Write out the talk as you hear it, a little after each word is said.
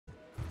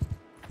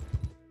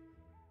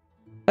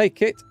Hey,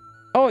 Kit.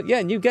 Oh,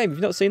 yeah, new game. If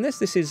you've not seen this,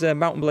 this is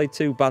Mountain Blade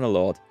 2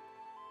 Bannerlord.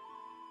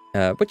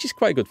 Which is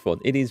quite good fun.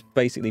 It is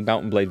basically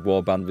Mountain Blade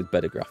Warband with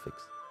better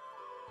graphics.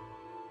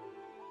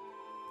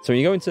 So when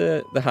you go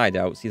into the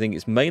hideouts, you think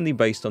it's mainly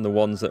based on the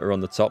ones that are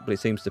on the top, but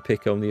it seems to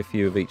pick only a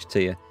few of each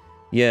tier.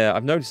 Yeah,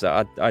 I've noticed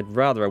that. I'd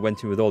rather I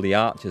went in with all the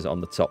archers on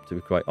the top, to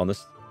be quite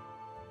honest.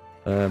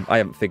 I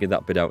haven't figured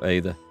that bit out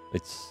either.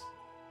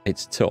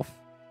 It's tough.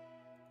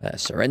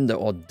 Surrender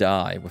or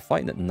die. We're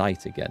fighting at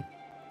night again.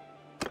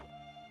 I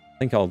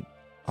think I'll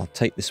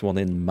take this one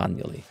in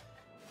manually.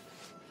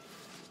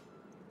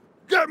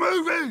 Get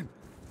moving!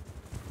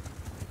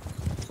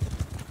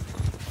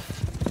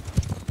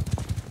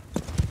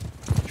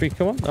 Should we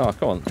come on? Oh,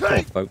 come on. Come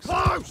on, folks.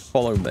 Close!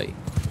 Follow me.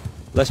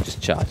 Let's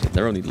just charge it.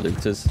 They're only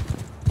looters.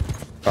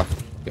 We're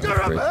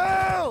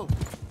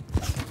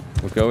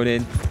going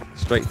in.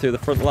 Straight through the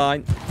front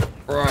line.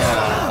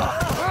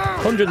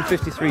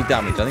 153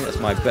 damage. I think that's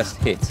my best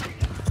hit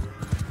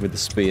with the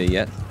spear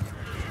yet.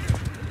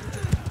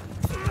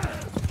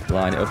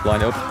 Line it up,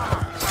 line it up.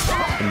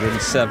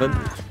 107.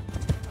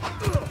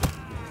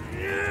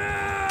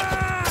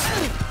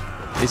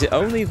 Is it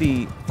only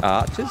the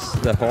archers,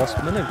 the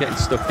horsemen, are getting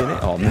stuck in it?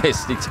 Oh,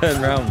 missed. He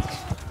turned round.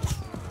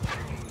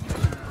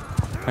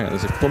 Hang on,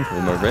 there's a clump of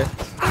them over it.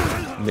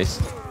 Missed.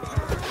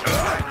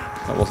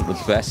 That wasn't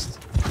the best.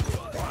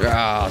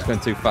 Ah, I was going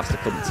too fast. I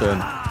couldn't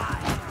turn.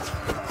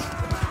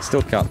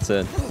 Still can't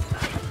turn.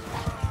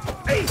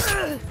 Let's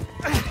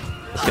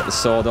get the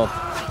sword on.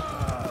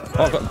 Oh,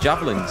 I've got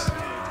javelins.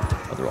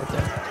 Oh, they're all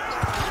dead.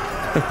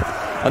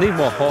 I need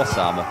more horse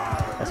armor.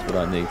 That's what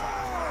I need.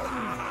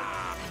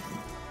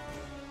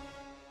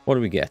 What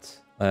do we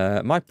get?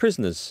 My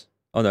prisoners.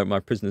 Oh no,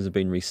 my prisoners have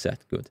been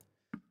reset. Good.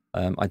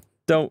 I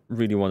don't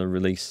really want to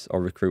release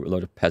or recruit a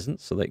load of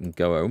peasants so they can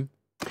go home.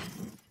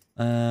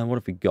 What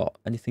have we got?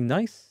 Anything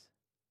nice?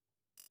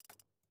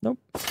 Nope.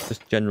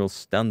 Just general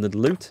standard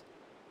loot.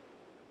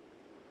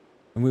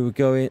 And we were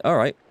going...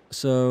 Alright,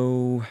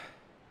 so...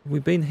 Have we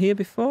been here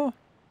before?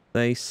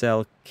 They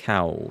sell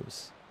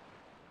cows.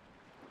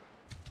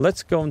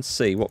 Let's go and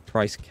see what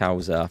price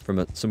cows are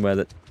from somewhere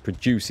that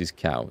produces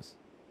cows.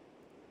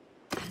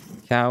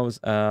 Cows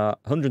are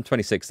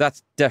 126.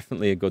 That's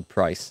definitely a good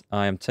price.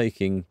 I am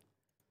taking...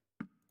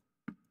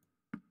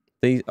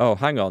 these... Oh,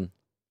 hang on.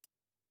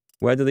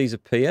 Where do these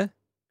appear?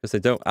 Because they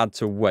don't add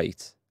to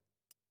weight.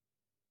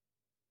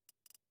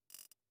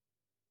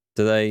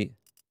 Do they...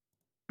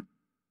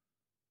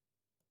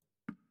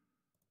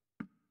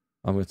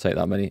 I'm going to take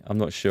that many. I'm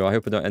not sure. I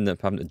hope I don't end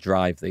up having to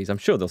drive these. I'm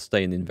sure they'll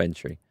stay in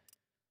inventory.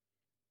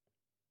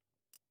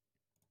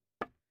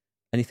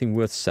 Anything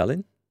worth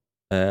selling?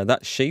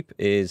 That sheep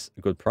is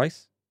a good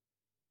price.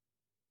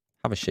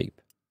 Have a sheep.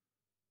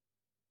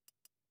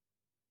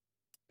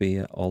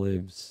 Beer,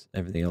 olives,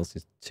 everything else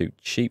is too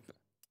cheap.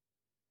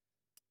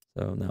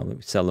 So now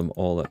we sell them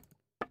all at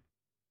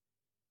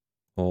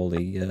all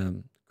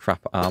the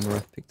crap armor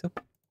I've picked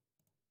up.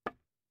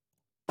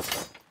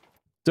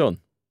 Done.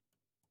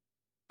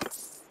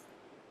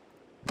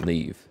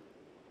 Leave.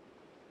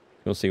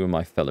 We'll see where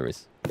my fella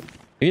is. Have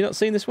you not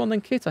seen this one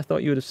then, Kit? I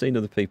thought you would have seen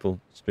other people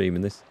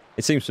streaming this.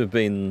 It seems to have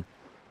been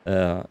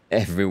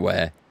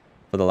everywhere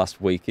for the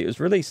last week. It was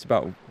released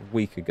about a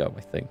week ago,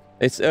 I think.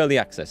 It's early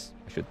access,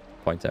 I should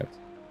point out.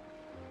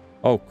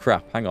 Oh,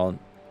 crap. Hang on.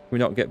 Can we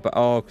not get back?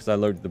 Oh, because I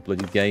loaded the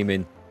bloody game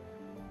in.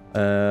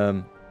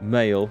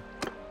 Male.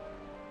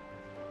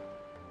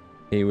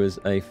 He was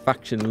a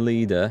faction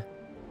leader.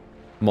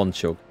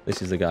 Monchug.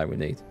 This is the guy we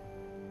need.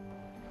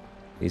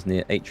 He's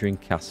near Atrian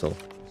Castle.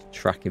 Let's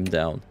track him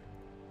down.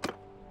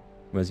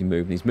 Where's he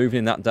moving? He's moving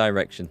in that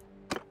direction.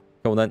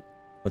 Come on then.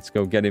 Let's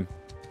go get him.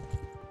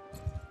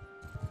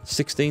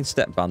 16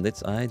 step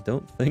bandits? I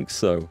don't think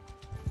so.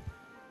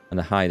 And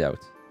a hideout.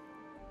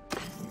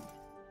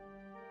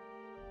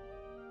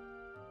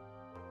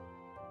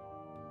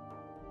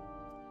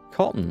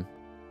 Cotton.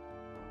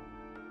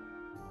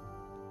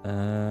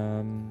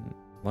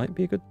 Might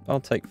be a good... I'll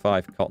take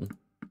 5 cotton.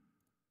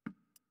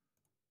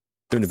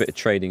 Doing a bit of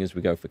trading as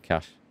we go for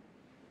cash.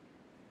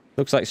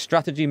 Looks like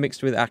strategy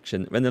mixed with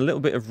action, and a little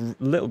bit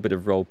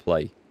of role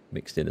play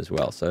mixed in as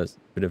well. So there's a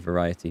bit of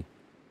variety.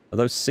 Are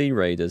those Sea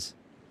Raiders?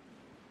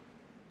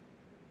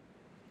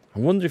 I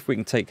wonder if we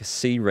can take a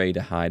Sea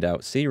Raider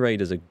hideout. Sea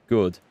Raiders are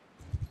good.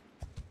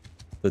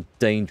 They're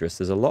dangerous.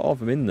 There's a lot of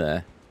them in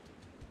there.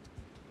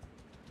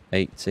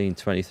 18,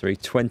 23,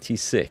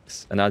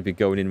 26, and I'd be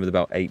going in with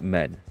about 8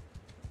 men.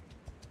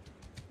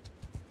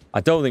 I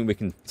don't think we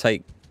can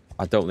take.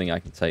 I don't think I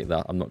can take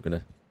that. I'm not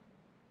gonna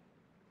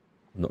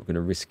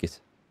risk it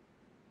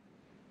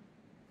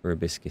for a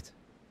biscuit.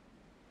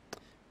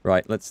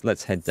 Right,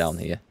 let's head down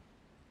here.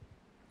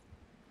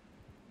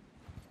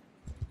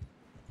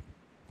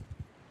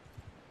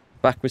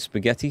 Back with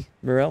spaghetti,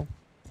 Morel.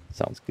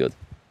 Sounds good.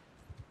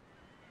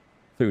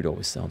 Food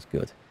always sounds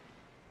good.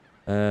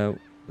 Let's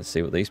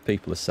see what these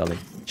people are selling.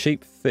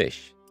 Cheap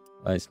fish.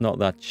 It's not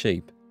that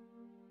cheap.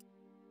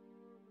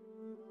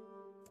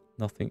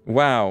 Nothing.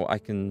 Wow, I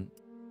can...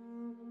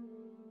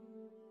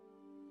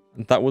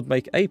 And that would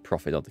make a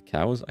profit on the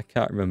cows. I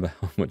can't remember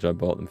how much I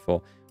bought them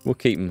for. We'll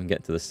keep them and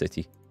get to the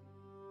city.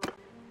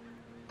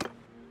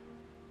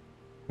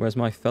 Where's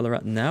my fella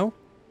at now?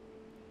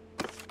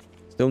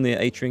 Still near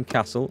Atrian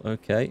Castle.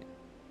 Okay.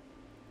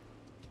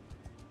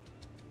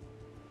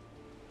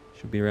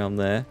 Should be around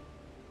there.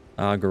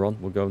 Argeron.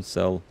 We'll go and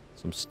sell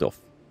some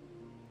stuff.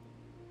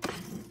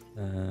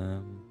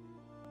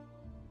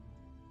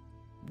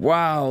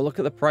 Wow, look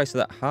at the price of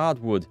that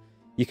hardwood.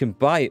 You can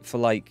buy it for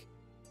like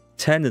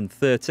 10 and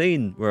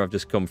 13 where I've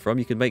just come from.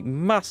 You can make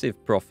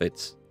massive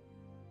profits.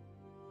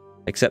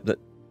 Except that,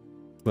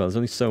 well, there's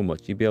only so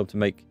much. You'd be able to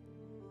make...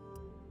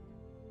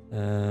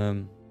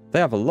 they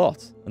have a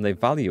lot and they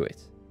value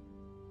it.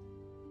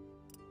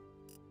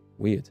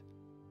 Weird.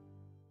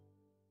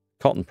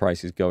 Cotton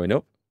price is going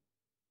up.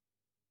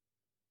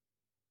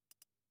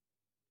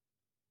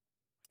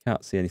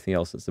 Can't see anything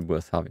else that's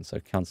worth having, so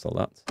cancel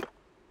that.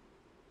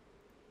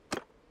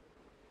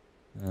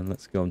 And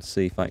let's go and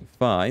see if I can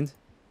find...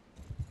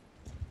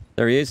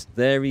 There he is.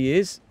 There he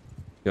is.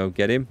 Go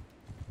get him.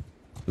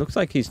 Looks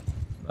like he's...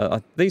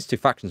 these two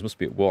factions must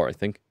be at war, I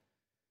think.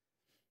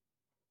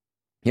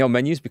 You know,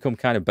 menus become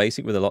kind of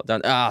basic with a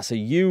lockdown. Ah, so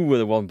you were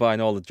the one buying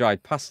all the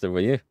dried pasta,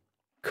 were you?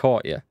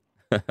 Caught you.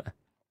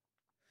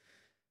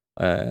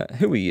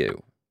 Who are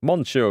you?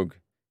 Monchug,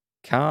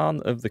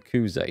 Khan of the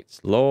Khuzaits,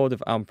 Lord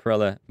of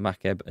Amprella,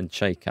 Makeb, and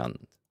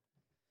Chekand.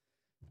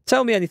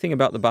 Tell me anything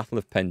about the Battle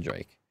of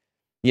Pendrake.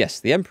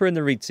 Yes, the Emperor and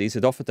the Reedseas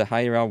had offered to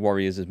hire our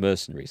warriors as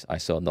mercenaries. I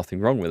saw nothing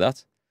wrong with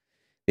that.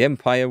 The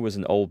Empire was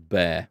an old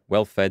bear,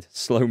 well-fed,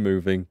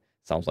 slow-moving,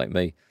 sounds like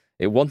me.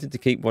 It wanted to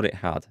keep what it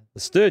had. The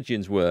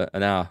Sturgians were,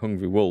 and are,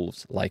 hungry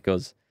wolves, like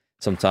us.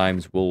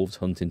 Sometimes wolves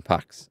hunt in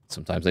packs,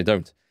 sometimes they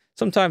don't.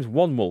 Sometimes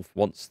one wolf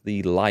wants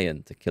the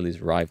lion to kill his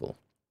rival.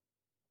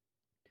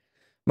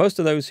 Most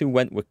of those who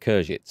went were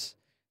Khergits.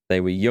 They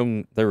were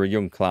a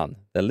young clan.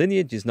 Their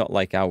lineage is not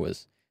like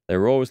ours. They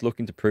were always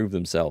looking to prove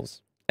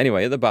themselves.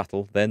 Anyway, at the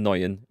battle, their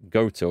Noyan,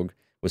 Gotug,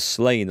 was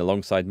slain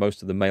alongside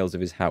most of the males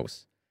of his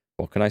house.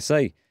 What can I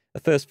say? A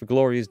thirst for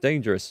glory is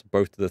dangerous,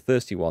 both to the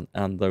thirsty one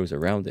and those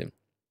around him.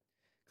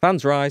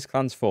 Clans rise,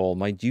 clans fall.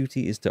 My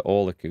duty is to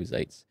all the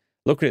Khuzaits.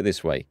 Look at it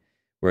this way.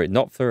 Were it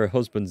not for her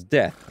husband's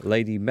death,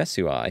 Lady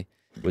Mesuai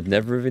would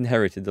never have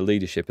inherited the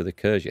leadership of the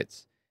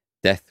Khergits.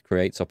 Death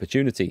creates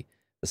opportunity.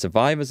 The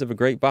survivors of a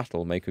great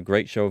battle make a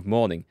great show of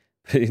mourning,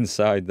 but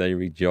inside they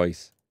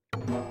rejoice.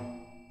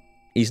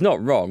 He's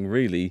not wrong,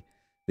 really.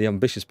 The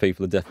ambitious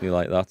people are definitely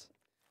like that.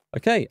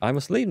 Okay, I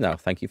must leave now.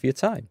 Thank you for your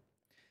time.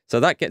 So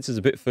that gets us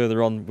a bit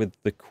further on with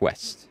the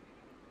quest.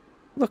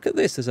 Look at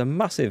this. There's a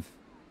massive...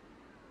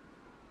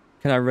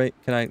 Can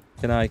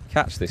I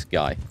catch this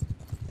guy?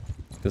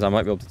 Because I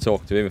might be able to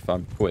talk to him if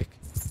I'm quick.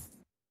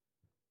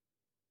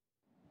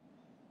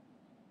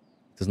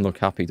 Doesn't look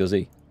happy, does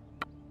he?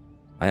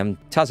 I am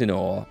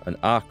Tazinor, an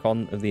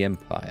Archon of the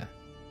Empire.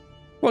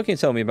 What can you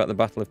tell me about the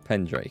Battle of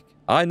Pendrake?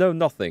 I know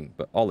nothing,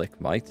 but Oleg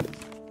might.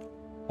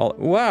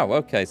 Wow,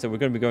 okay, so we're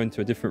going to be going to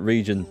a different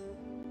region.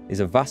 He's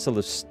a vassal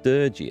of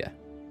Sturgia.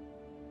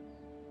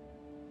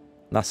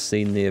 Last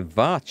seen near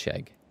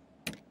Varcheg.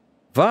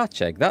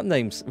 Varcheg, that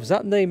name's... Was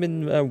that name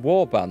in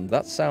Warband?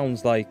 That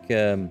sounds like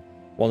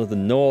one of the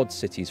Nord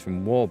cities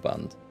from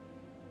Warband.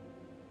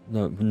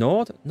 No,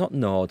 Nord? Not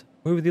Nord.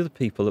 Who were the other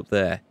people up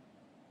there?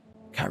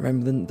 Can't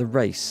remember the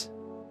race.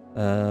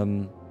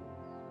 Oh,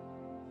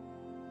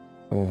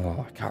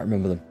 I can't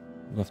remember them.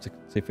 We'll have to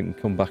see if we can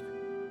come back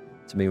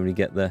to me when we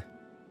get there.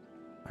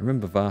 I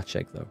remember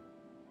Varcheg, though.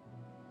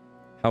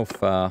 How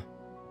far?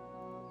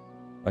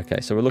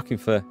 Okay, so we're looking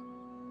for...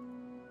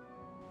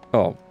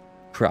 Oh,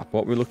 crap.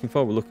 What we're looking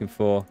for? We're looking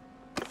for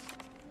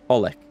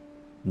Olek,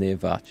 near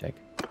Varcheg.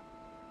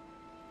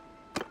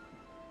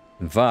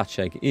 And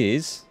Varcheg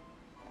is...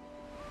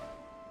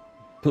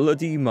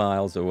 bloody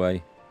miles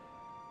away.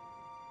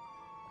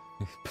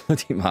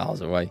 Bloody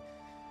miles away.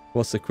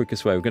 What's the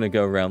quickest way? We're going to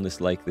go around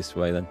this lake this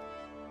way, then.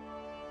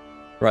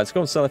 Right, let's go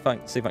and see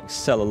if I can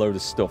sell a load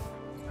of stuff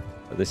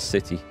at this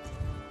city.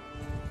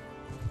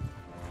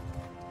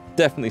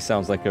 Definitely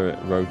sounds like a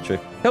road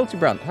trip.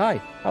 Hildebrand, hi.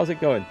 How's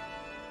it going?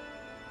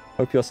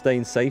 Hope you're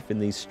staying safe in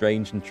these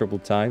strange and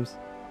troubled times.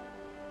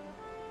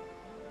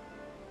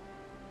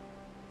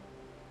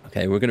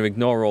 Okay, we're going to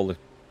ignore all the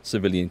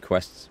civilian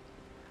quests.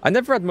 I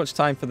never had much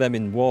time for them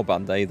in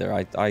Warband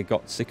either. I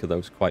got sick of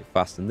those quite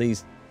fast, and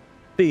these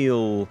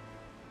feel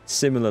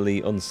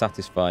similarly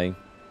unsatisfying.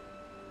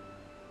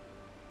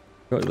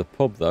 Go to the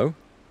pub, though.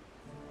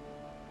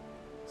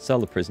 Sell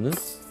the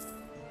prisoners.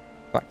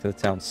 Back to the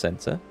town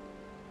centre.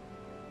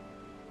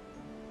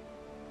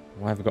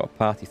 Why have I got a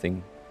party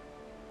thing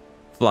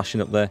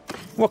flashing up there?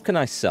 What can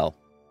I sell?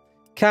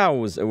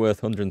 Cows are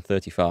worth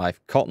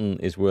 135. Cotton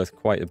is worth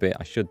quite a bit.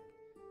 It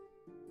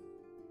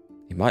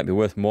might be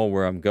worth more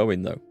where I'm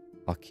going, though.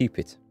 I'll keep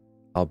it.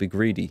 I'll be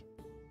greedy.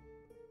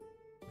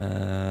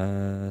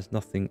 There's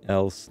nothing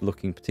else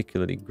looking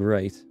particularly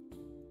great.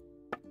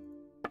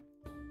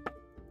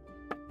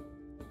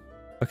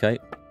 Okay,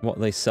 what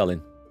are they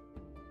selling?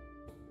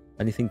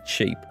 Anything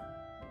cheap?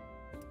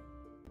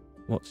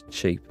 What's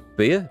cheap?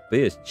 Beer?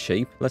 Beer's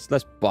cheap. Let's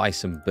buy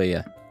some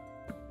beer.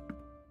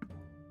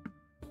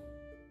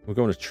 We're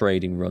going a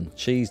trading run.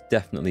 Cheese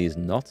definitely is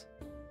not.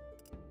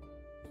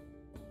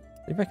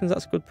 He reckons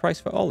that's a good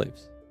price for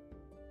olives.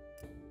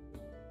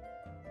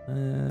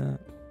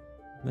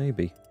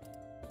 Maybe.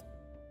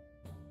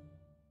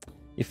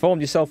 You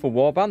formed yourself a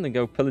warband and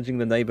go pillaging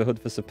the neighbourhood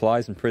for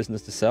supplies and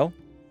prisoners to sell.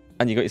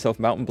 And you got yourself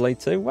a mountain blade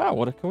too. Wow,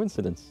 what a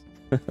coincidence.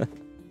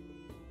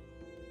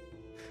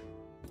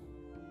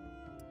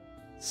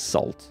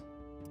 Salt.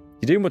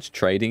 Do you do much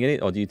trading in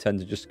it, or do you tend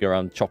to just go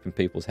around chopping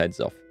people's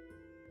heads off?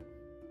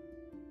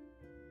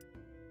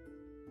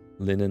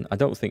 Linen. I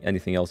don't think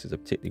anything else is a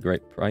particularly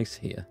great price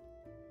here.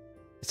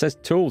 It says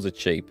tools are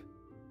cheap.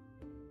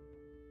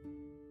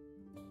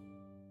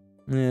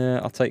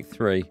 Yeah, I'll take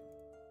 3.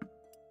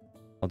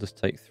 I'll just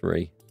take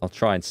 3. I'll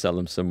try and sell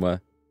them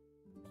somewhere.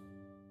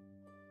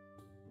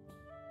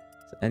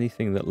 Is there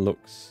anything that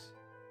looks...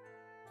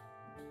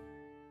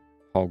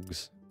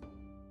 Hogs.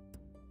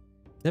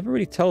 Never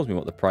really tells me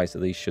what the price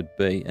of these should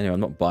be. Anyway,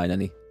 I'm not buying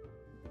any.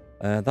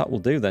 That will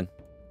do then.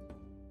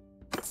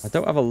 I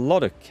don't have a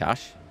lot of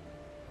cash,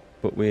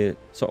 but we're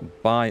sort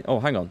of buying... Oh,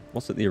 hang on.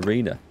 What's at the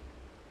arena?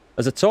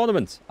 There's a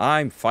tournament.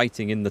 I'm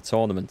fighting in the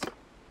tournament.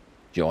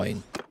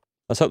 Join.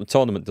 Let's hope the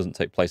tournament doesn't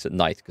take place at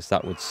night, because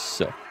that would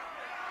suck.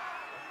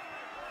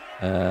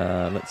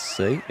 Let's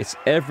see. It's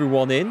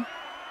everyone in.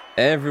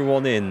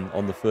 Everyone in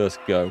on the first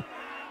go.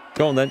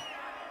 Go on then.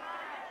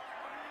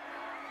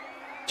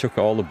 Chuck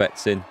all the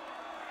bets in.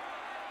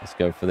 Let's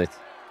go for this.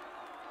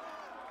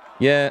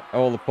 Yeah,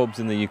 all the pubs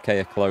in the UK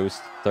are closed,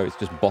 so it's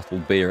just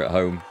bottled beer at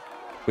home,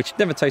 which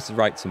never tasted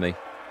right to me.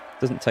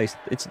 Doesn't taste...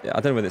 I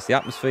don't know whether it's the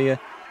atmosphere,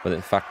 whether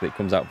it's the fact that it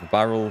comes out of a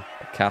barrel,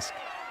 a cask.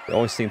 It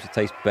always seems to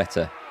taste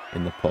better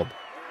in the pub.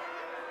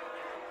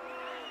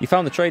 You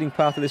found the trading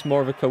part of this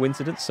more of a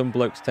coincidence. Some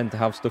blokes tend to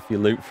have stuff you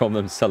loot from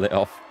them and sell it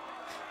off.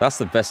 That's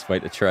the best way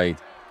to trade.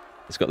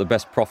 It's got the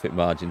best profit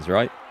margins,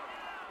 right?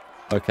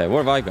 Okay, what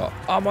have I got?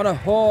 I'm on a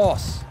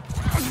horse.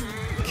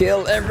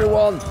 Kill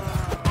everyone.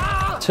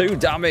 2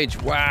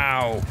 damage.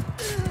 Wow.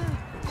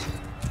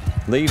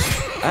 Leave.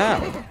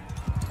 Ow.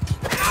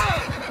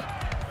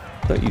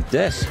 Don't you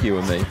dare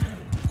skewer me.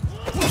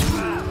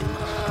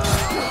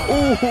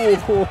 Ooh.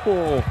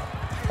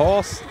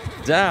 Horse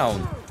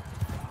down.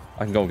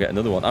 I can go and get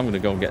another one. I'm going to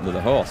go and get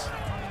another horse.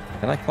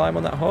 Can I climb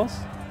on that horse?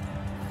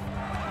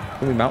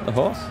 Can we mount the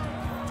horse?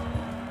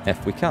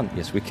 F, we can.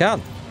 Yes, we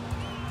can.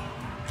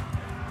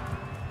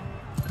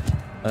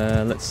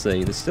 Let's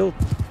see. There's still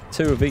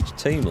 2 of each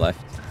team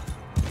left.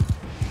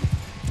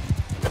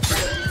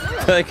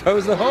 There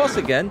goes the horse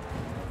again.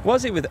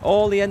 Was it with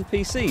all the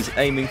NPCs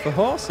aiming for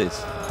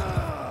horses?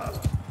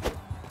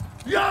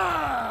 Put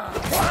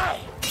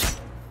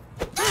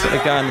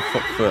the guy in the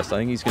foot first. I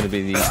think he's going to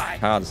be the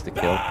hardest to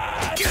kill.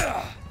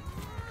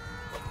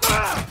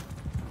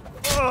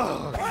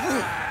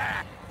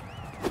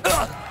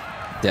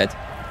 Dead.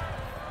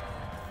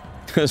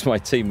 There's my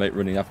teammate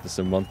running after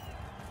someone.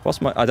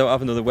 What's my... I don't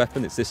have another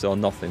weapon. It's this or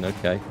nothing.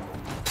 Okay.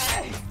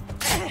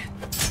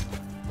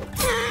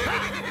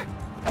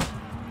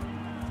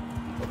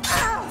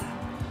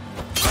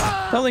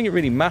 I don't think it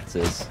really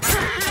matters.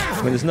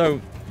 I mean, there's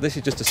no... This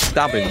is just a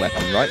stabbing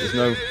weapon, right? There's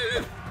no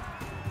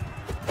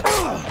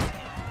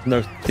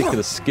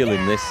particular skill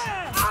in this.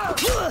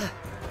 I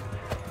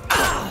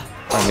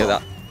can get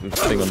that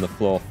thing on the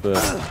floor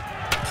first.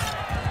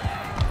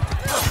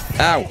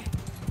 Ow!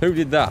 Who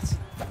did that?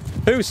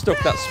 Who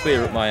stuck that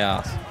spear up my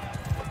ass?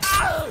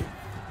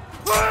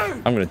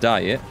 I'm gonna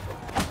die here.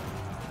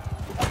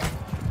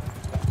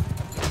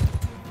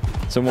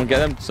 Someone get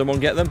them. Someone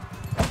get them.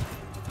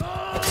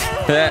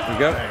 There we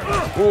go.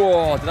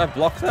 Whoa, did I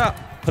block that?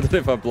 I don't know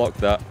if I blocked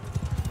that.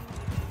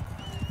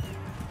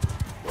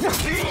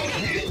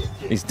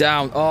 He's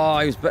down. Oh,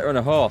 he was better on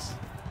a horse.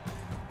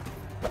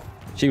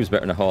 She was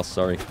better on a horse,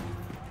 sorry.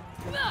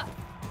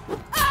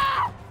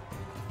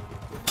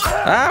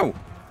 Ow!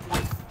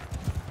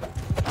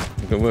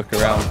 We can work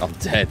around. I'm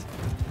dead.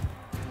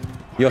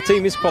 Your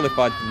team is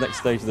qualified for the next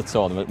stage of the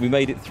tournament. We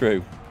made it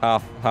through.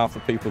 Half the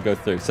people go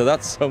through. So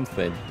that's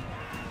something.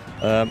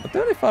 I don't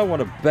know if I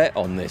want to bet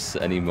on this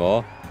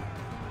anymore.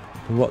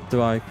 What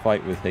do I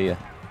fight with here?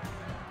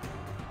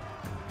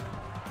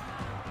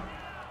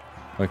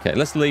 Okay,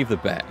 let's leave the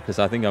bet because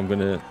I think I'm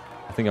gonna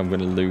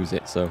lose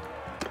it. So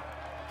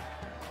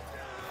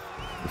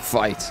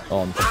fight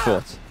on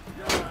foot.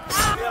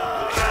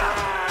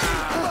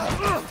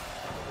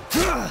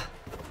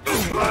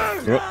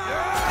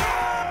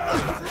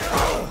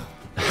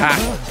 Ha!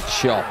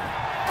 Chop.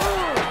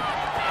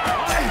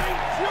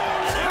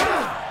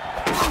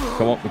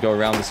 Come on, we go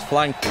around this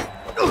flank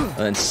and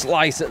then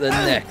slice at the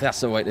neck.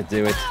 That's the way to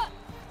do it.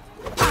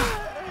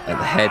 At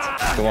the head.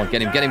 Come on,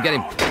 get him, get him, get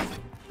him.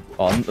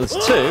 Oh, there's 2.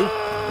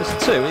 There's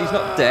 2. He's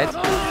not dead.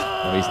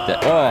 Oh, he's dead.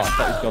 Oh, I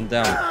thought he's gone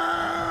down.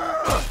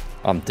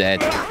 I'm dead.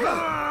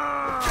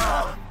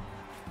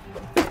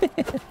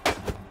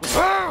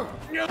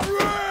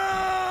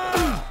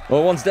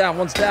 Oh, one's down,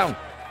 one's down.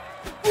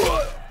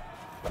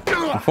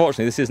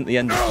 Unfortunately, this isn't the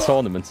end of the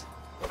tournament.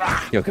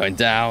 You're going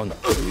down.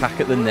 Hack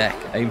at the neck.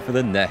 Aim for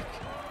the neck.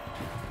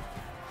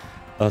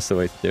 That's the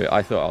way to do it.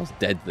 I thought I was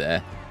dead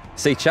there.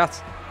 See,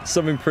 chat?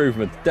 Some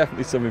improvement.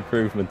 Definitely some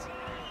improvement.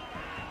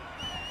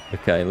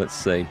 Okay, let's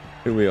see.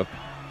 Who are we up?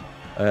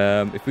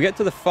 If we get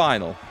to the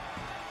final...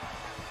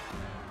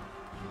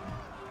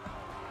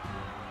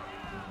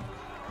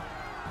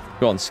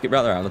 Go on, skip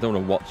right around. I don't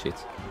want to watch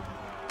it.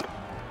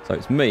 So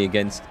it's me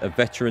against a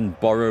veteran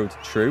borrowed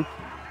troop.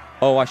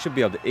 Oh, I should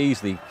be able to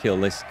easily kill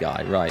this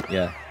guy. Right,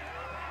 yeah.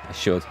 I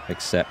should.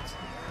 Accept.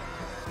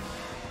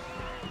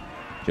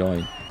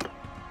 Join.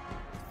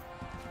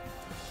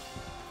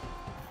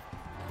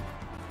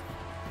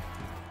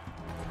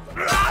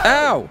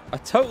 Ow! I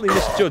totally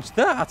misjudged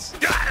that.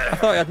 I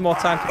thought I had more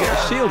time to get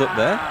the shield up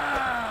there.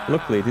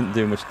 Luckily, it didn't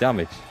do much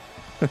damage.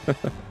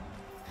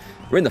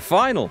 We're in the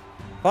final.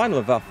 Final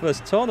of our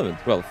first tournament.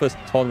 Well, the first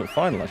tournament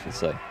final, I should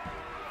say.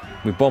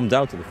 We bombed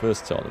out of the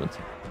first tournament.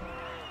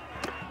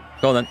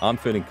 Go on then. I'm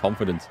feeling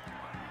confident.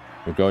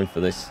 We're going for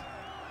this.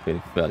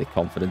 Feeling fairly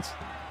confident.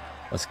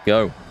 Let's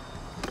go.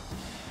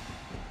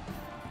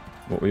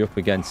 What are we up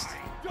against?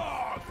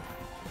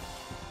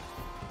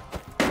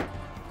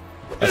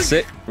 That's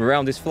it. We're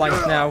around his flank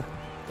now.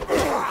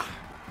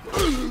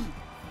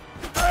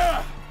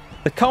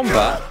 The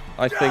combat,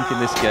 I think, in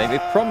this game,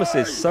 it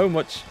promises so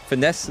much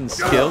finesse and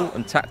skill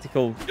and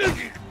tactical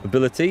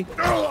ability.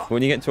 But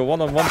when you get into a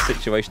one-on-one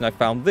situation, I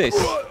found this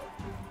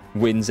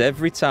wins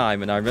every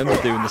time. And I remember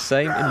doing the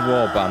same in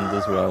Warband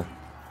as well.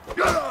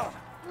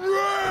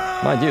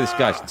 Mind you, this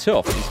guy's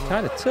tough. He's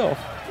kind of tough.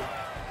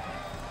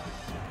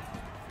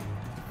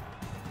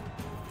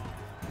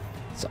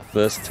 It's our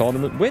first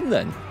tournament win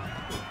then.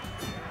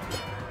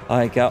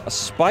 I got a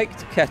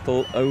spiked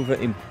kettle over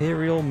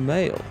Imperial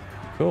Mail.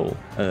 Cool.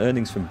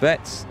 Earnings from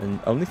bets and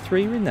only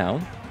 3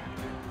 renown.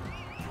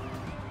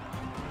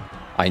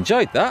 I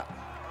enjoyed that.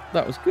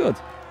 That was good.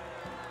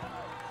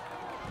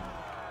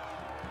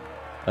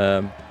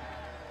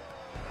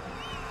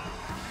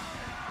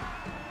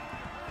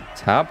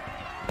 Tab.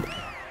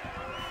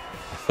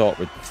 I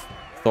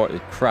thought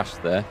it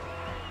crashed there.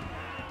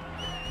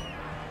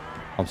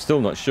 I'm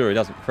still not sure it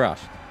hasn't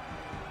crashed.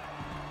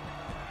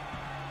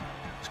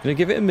 Just going to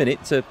give it a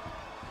minute to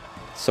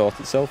sort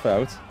itself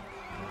out.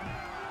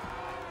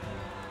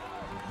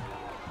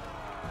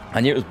 I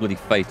knew it was bloody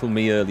fatal,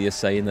 me earlier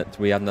saying that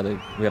we haven't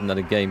had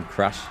a game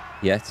crash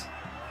yet.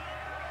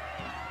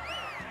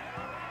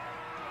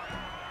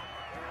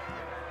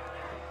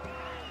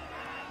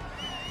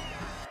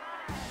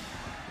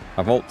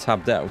 I've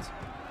alt-tabbed out.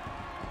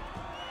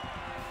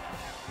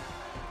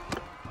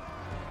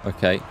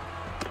 Okay.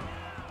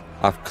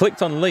 I've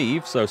clicked on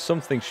leave, so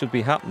something should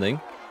be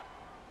happening.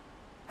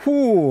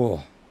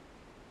 Whew.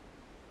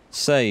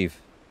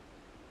 Save.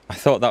 I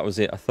thought that was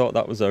it. I thought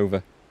that was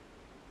over.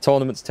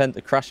 Tournaments tend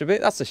to crash a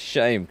bit. That's a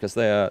shame because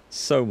they are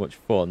so much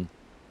fun.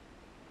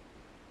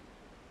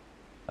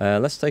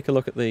 Let's take a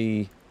look at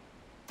the...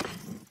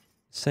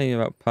 Saying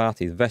about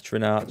parties.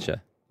 Veteran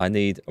Archer. I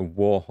need a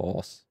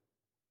warhorse.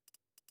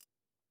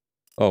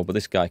 Oh, but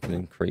this guy can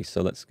increase,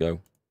 so let's go.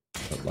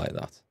 Don't like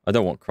that. I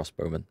don't want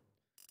crossbowmen.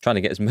 Trying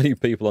to get as many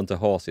people onto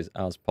horses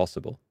as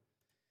possible.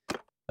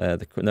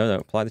 No,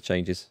 apply the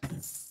changes.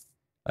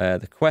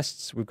 The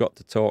quests we've got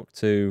to talk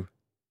to...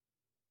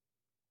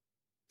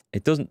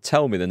 It doesn't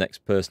tell me the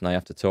next person I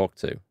have to talk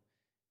to.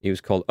 He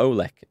was called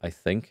Olek, I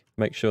think.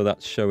 Make sure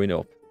that's showing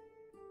up.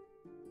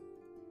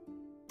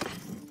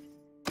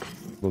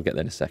 We'll get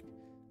there in a sec.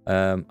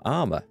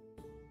 Armor.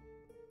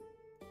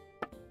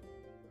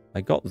 I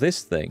got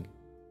this thing.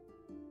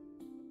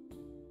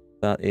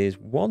 That is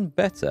 1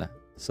 better.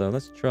 So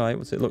let's try.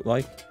 What's it look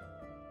like?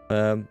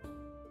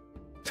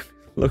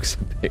 Looks a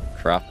bit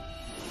crap,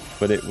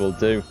 but it will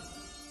do.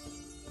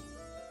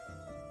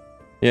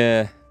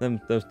 Yeah,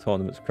 those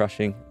tournaments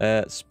crashing.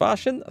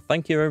 Spartian,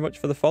 thank you very much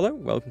for the follow.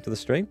 Welcome to the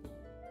stream.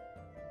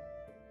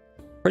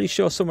 Pretty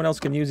sure someone else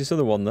can use this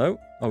other one, though.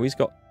 Oh, he's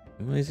got...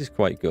 This is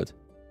quite good.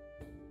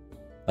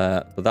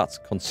 But that's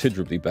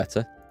considerably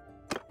better.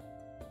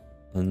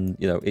 And,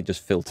 you know, it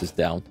just filters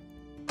down.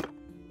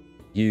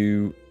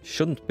 You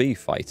shouldn't be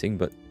fighting,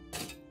 but...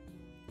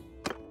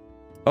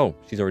 Oh,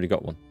 she's already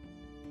got one.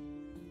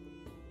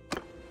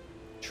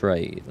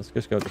 Trade. Let's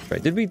just go to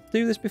trade. Did we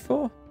do this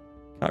before?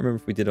 Can't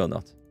remember if we did or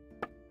not.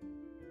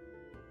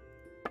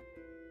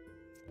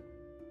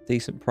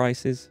 Decent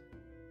prices.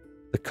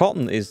 The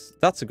cotton is...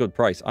 That's a good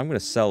price. I'm going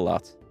to sell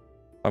that.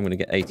 I'm going to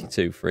get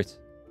 82 for it.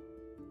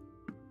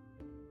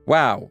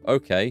 Wow.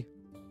 Okay.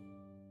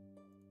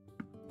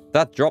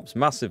 That drops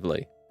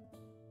massively.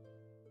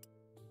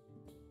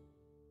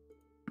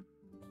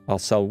 I'll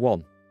sell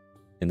 1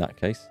 in that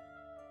case.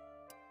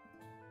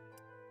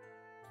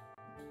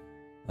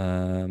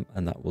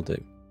 And that will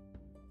do.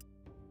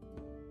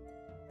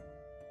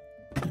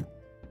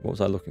 What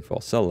was I looking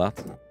for? Sell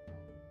that.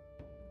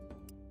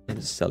 Yeah,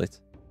 just sell it.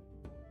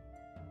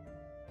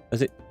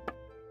 Is it?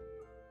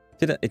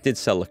 It did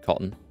sell the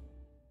cotton.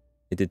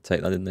 It did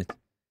take that, didn't it?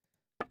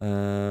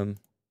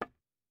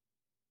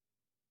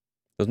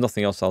 There's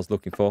nothing else I was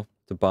looking for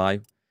to buy.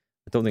 I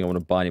don't think I want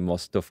to buy any more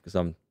stuff because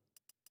I'm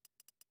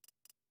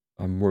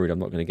I'm worried I'm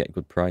not going to get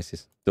good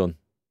prices. Done.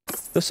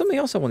 There's something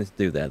else I wanted to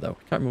do there, though.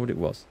 I can't remember what it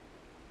was.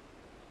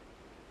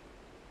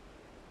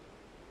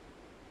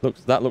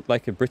 That looked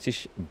like a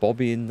British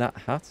bobby in that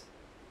hat.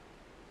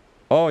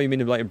 Oh, you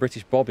mean like a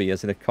British bobby,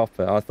 as in a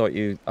copper? I thought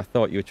you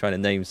were trying to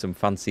name some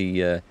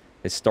fancy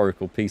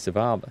historical piece of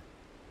armour.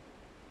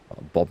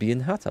 Oh, bobby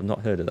in hat? I've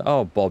not heard of that.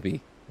 Oh,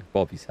 Bobby.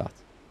 Bobby's hat.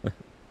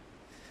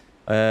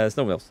 There's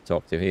no one else to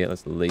talk to here.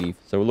 Let's leave.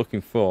 So we're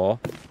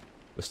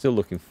still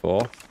looking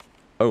for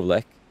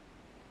Olek,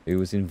 who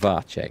was in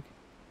Varcheg.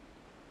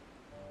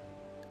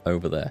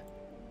 Over there.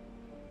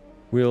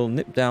 We'll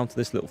nip down to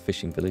this little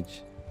fishing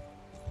village.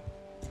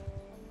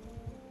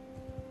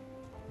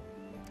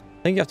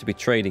 I think you have to be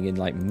trading in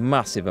like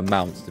massive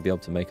amounts to be able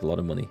to make a lot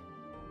of money.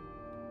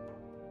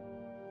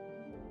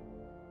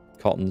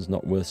 Cotton's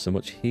not worth so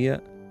much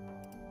here.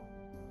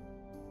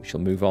 We shall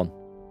move on.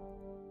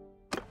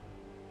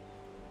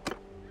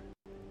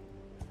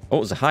 Oh, it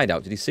was a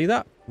hideout. Did you see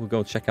that? We'll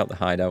go check out the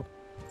hideout.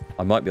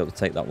 I might be able to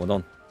take that one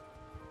on.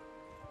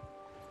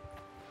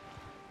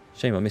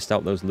 Shame I missed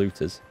out those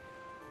looters.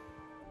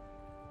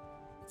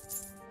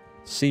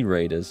 Sea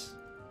Raiders.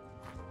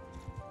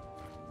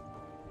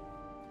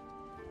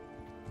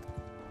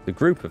 The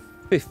group of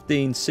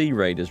 15 Sea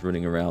Raiders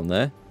running around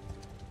there.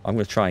 I'm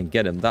going to try and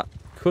get them. That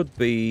could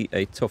be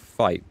a tough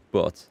fight,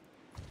 but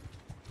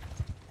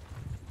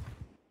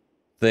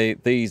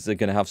these are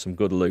going to have some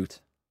good loot.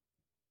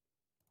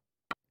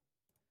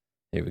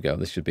 Here we go.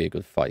 This should be a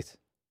good fight.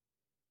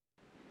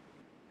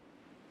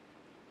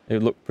 It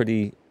would look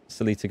pretty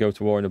silly to go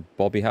to war in a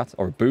bobby hat,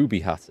 or a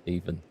booby hat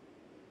even.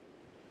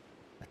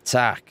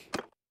 Attack!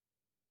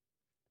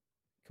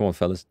 Come on,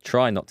 fellas.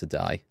 Try not to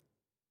die.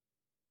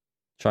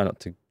 Try not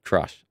to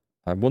crash.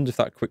 I wonder if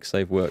that quick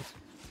save works.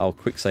 I'll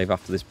quick save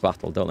after this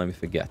battle. Don't let me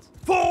forget.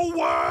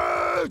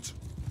 Forward!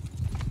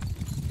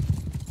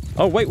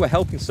 Oh, wait. We're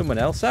helping someone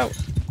else out.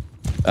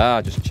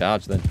 Ah, just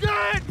charge then.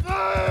 Get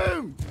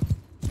them!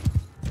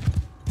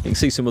 You can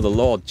see some of the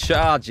Lord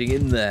charging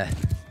in there.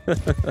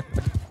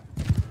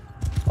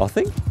 I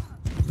think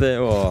they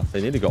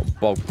nearly got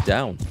bogged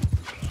down.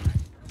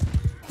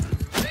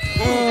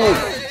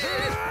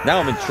 Oh! Now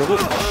I'm in trouble.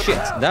 Shit,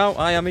 now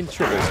I am in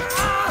trouble.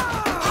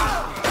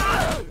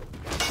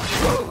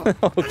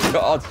 Oh,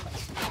 God.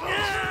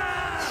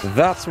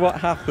 That's what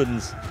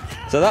happens.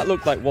 So that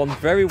looked like one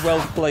very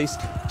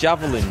well-placed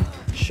javelin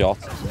shot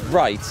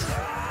right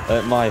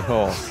at my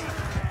horse.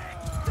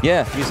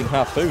 Yeah, using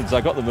harpoons.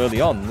 I got them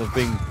early on. They've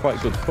been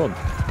quite good fun.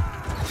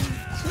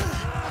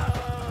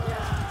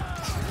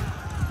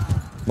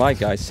 My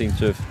guys seem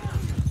to have...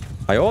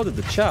 I ordered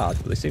the charge,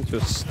 but they seem to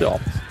have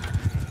stopped.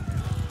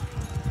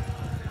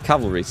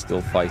 Cavalry's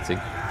still fighting.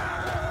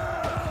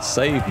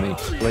 Save me,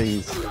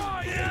 please.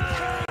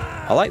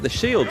 I like the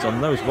shields on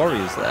those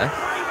warriors there.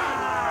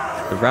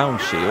 The round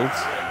shields.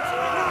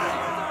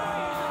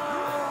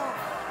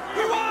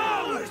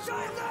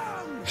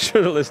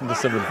 Should have listened to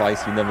some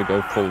advice. You never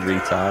go full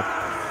retard.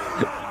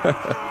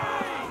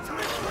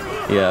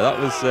 Yeah, that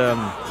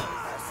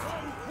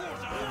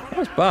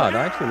was bad.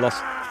 I actually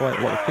lost quite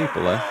a lot of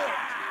people there,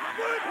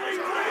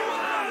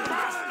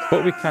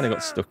 but we kind of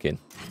got stuck in.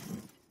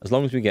 As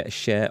long as we get a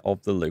share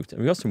of the loot,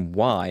 and we got some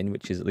wine,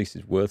 which is at least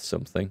is worth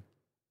something.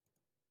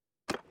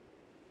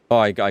 Oh,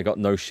 I got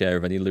no share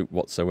of any loot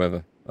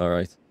whatsoever. All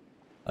right,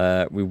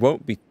 we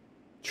won't be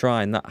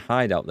trying that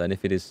hideout then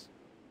if it is.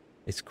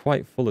 It's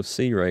quite full of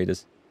Sea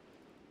Raiders.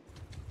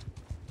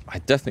 I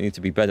definitely need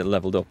to be better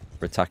leveled up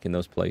for attacking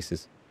those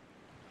places.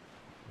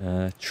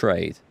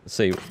 Trade. Let's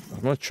see.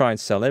 I'm going to try and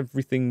sell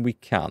everything we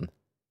can.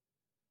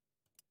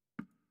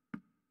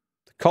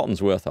 The cotton's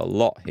worth a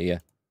lot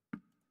here.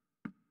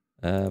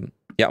 Yeah,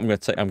 I'm going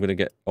to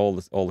get all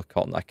the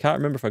cotton. I can't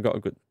remember if I got a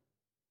good.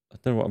 I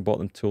don't know what I bought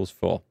them tools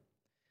for.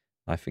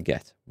 I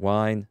forget.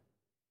 Wine.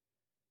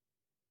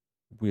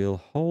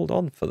 We'll hold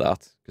on for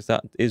that because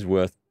that is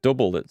worth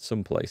double at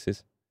some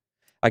places.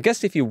 I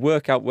guess if you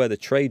work out where the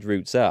trade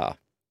routes are.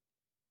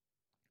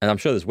 And I'm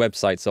sure there's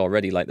websites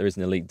already, like there is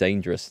an Elite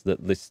Dangerous,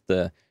 that list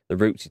the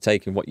routes you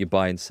take and what you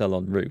buy and sell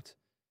en route.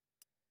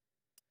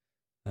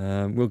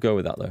 We'll go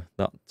with that, though.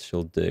 That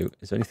shall do.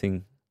 Is there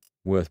anything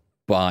worth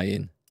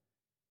buying?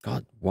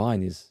 God,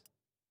 wine is...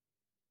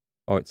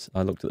 Oh,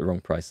 I looked at the wrong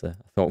price there.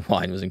 I thought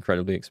wine was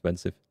incredibly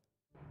expensive.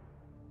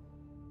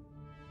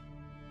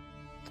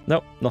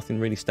 Nope, nothing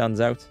really stands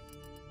out.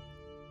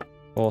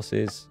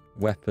 Horses,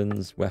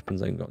 weapons.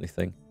 Weapons, I haven't got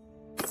anything.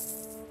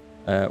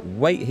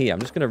 Wait here. I'm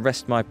just going to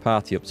rest my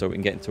party up so we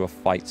can get into a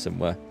fight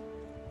somewhere.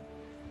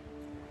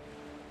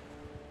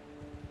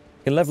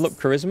 You can level up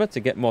charisma to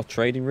get more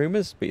trading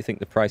rumours, but you think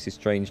the prices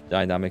change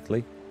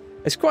dynamically.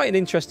 It's quite an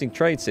interesting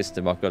trade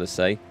system, I've got to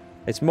say.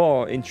 It's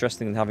more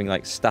interesting than having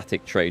like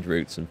static trade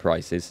routes and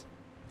prices.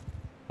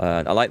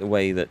 I like the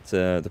way that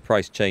the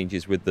price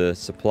changes with the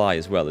supply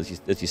as well as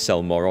you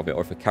sell more of it,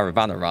 or if a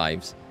caravan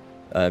arrives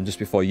just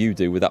before you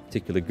do with that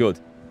particular good,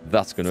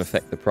 that's going to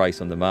affect the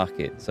price on the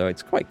market. So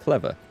it's quite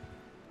clever.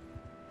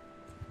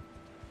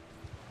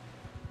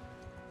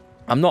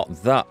 I'm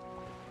not that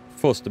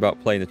fussed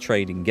about playing a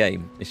trading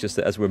game. It's just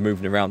that as we're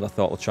moving around, I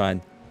thought we'll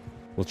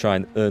try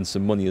and earn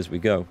some money as we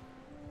go.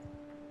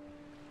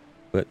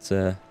 But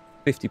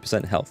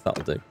 50% health,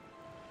 that'll do.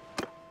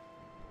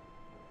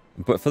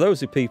 But for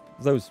those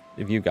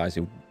of you guys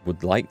who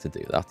would like to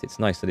do that, it's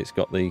nice that it's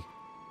got the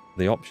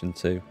option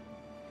to.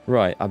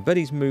 Right, I bet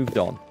he's moved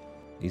on.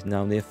 He's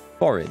now near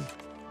Foreign.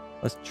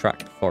 Let's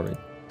track Foreign.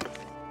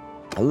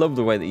 I love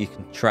the way that you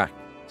can track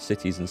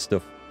cities and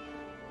stuff.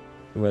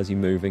 Where's he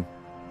moving?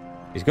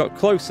 He's got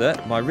closer.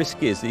 My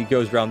risk is that he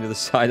goes round the other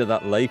side of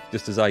that lake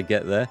just as I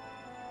get there.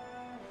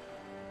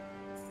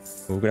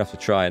 Well, we're going to have to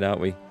try it, aren't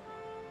we?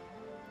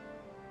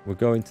 We're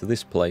going to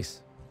this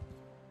place.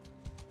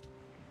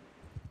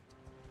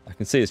 I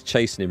can see us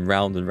chasing him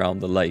round and round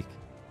the lake.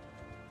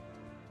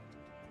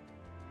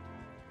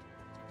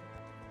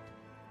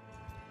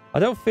 I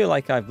don't feel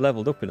like I've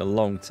leveled up in a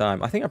long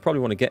time. I think I probably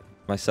want to get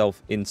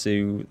myself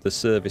into the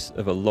service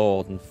of a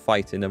lord and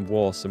fight in a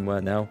war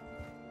somewhere now.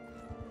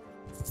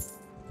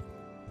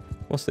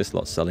 What's this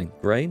lot selling?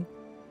 Grain?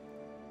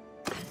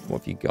 What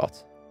have you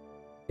got?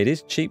 It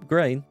is cheap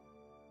grain.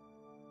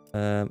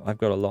 I've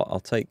got a lot. I'll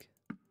take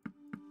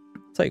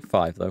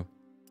 5 though.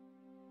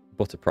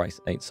 Butter price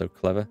ain't so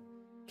clever.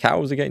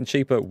 Cows are getting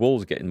cheaper.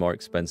 Wool's getting more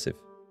expensive,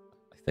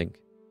 I think.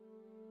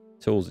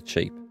 Tools are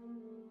cheap.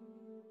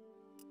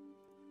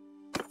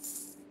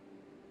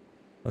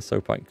 Let's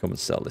hope I can come and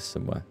sell this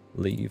somewhere.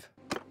 Leave.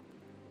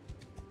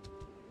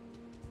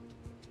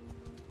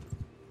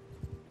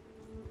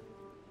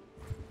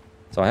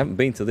 So I haven't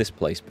been to this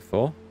place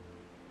before.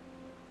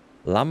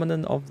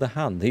 Laminan of the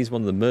Hand. He's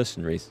one of the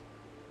mercenaries.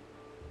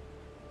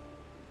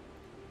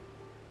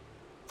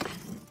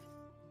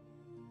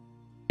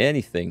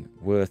 Anything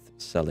worth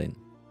selling?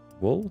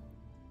 Wool?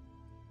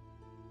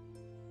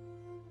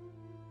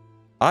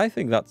 I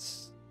think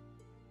that's...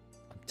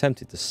 I'm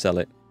tempted to sell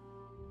it.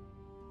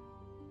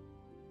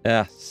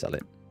 Ah, sell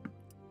it.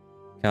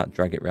 Can't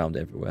drag it round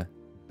everywhere.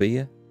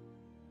 Beer?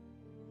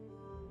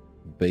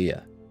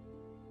 Beer.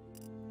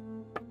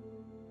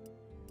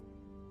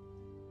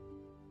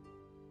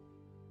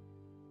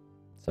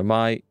 So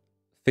my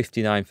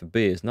 59 for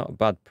beer is not a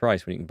bad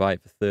price when you can buy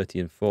it for 30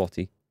 and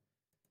 40.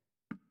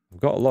 I've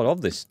got a lot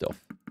of this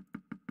stuff.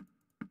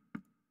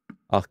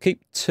 I'll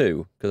keep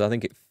 2 because I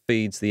think it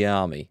feeds the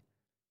army.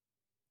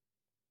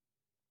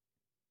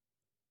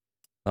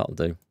 That'll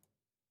do.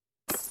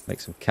 Make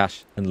some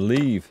cash and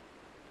leave.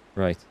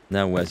 Right,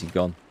 now where's he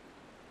gone?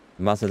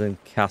 Mazadon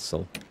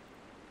Castle.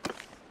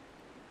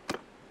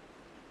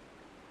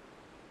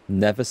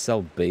 Never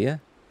sell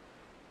beer?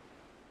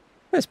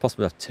 It's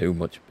possible to have too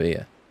much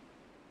beer.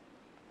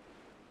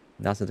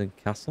 Mazadon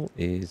Castle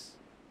is...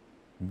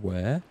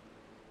 where?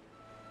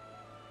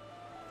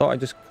 Thought I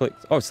just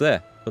clicked... oh, it's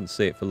there. Couldn't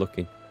see it for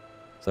looking.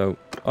 So,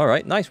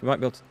 alright, nice. We might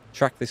be able to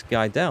track this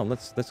guy down.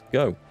 Let's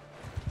go.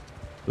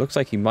 Looks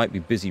like he might be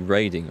busy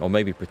raiding, or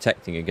maybe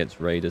protecting against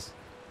raiders.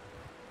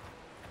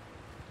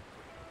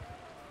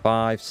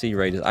 5 sea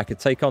raiders. I could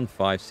take on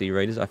 5 sea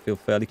raiders. I feel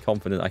fairly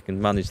confident I can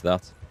manage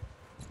that.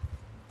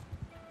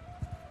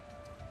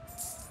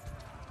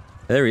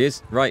 There he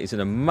is. Right, he's in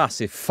a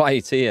massive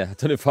fight here. I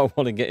don't know if I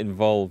want to get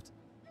involved.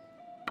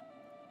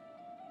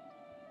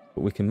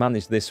 But we can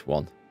manage this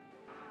one.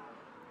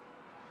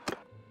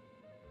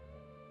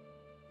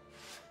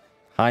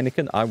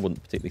 Heineken? I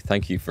wouldn't particularly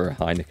thank you for a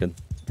Heineken.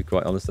 To be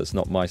quite honest, that's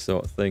not my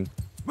sort of thing.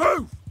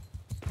 Move!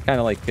 Kind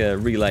of like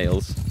real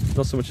ales.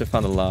 Not so much a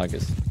fan of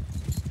lagers.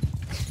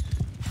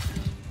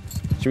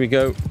 Should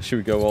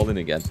we go all in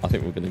again? I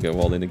think we're going to go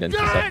all in again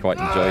because I quite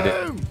enjoyed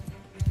it.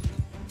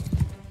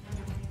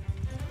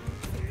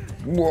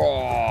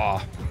 Whoa!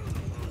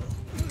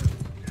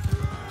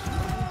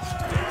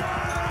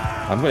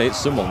 I'm going to hit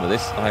someone with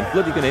this. I'm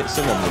bloody going to hit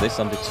someone with this.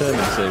 I'm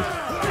determined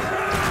to.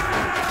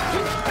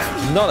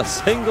 Not a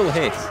single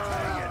hit.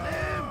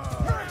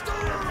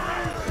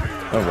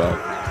 Oh well.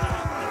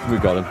 We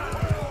got him.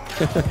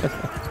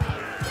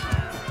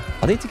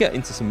 I need to get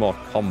into some more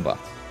combat.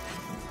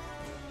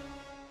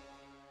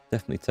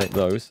 Definitely take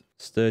those.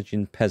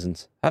 Sturgeon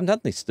Peasant. I haven't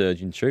had any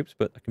Sturgeon troops,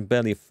 but I can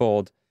barely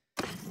afford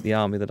the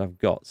army that I've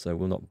got, so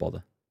we'll not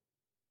bother.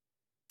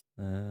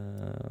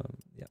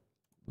 Yeah.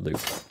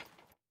 Loot.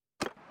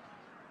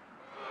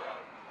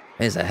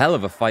 There's a hell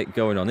of a fight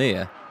going on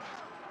here.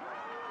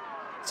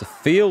 It's a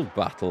field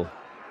battle.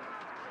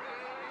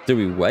 Do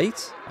we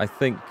wait? I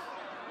think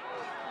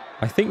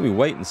we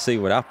wait and see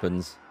what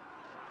happens.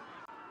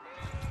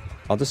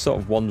 I'll just sort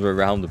of wander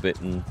around a bit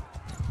and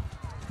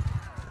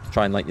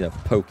try and, like, you know,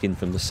 poke in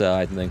from the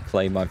side and then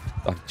claim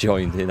I've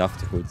joined in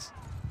afterwards.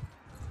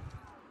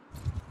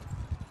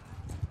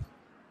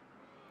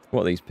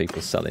 What are these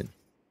people selling?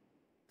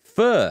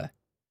 Fur!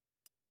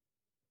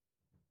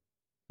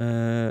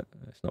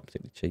 It's not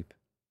particularly cheap.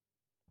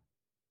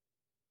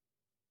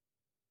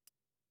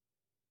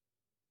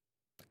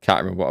 I can't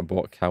remember what I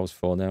bought cows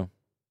for now.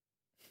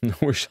 I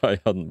wish I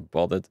hadn't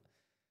bothered.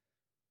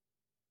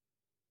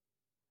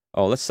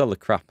 Oh, let's sell the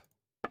crap.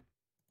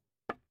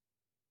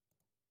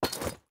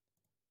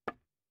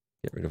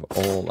 Get rid of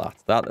all that.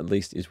 That at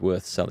least is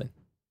worth selling.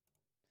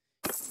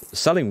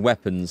 selling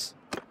weapons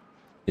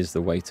is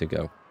the way to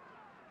go.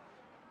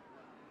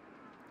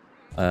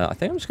 I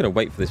think I'm just going to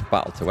wait for this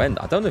battle to end.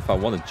 I don't know if I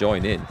want to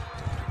join in. I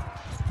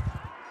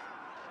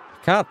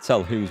can't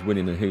tell who's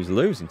winning and who's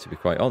losing, to be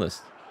quite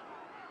honest.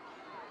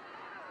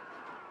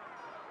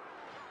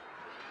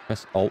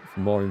 Press Alt for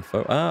more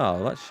info. Ah,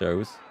 that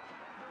shows.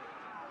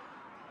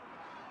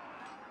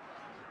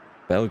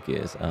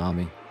 Belgier's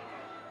army.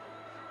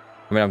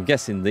 I mean, I'm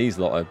guessing these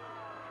lot are...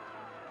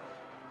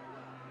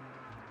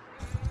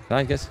 Can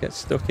I guess get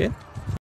stuck in?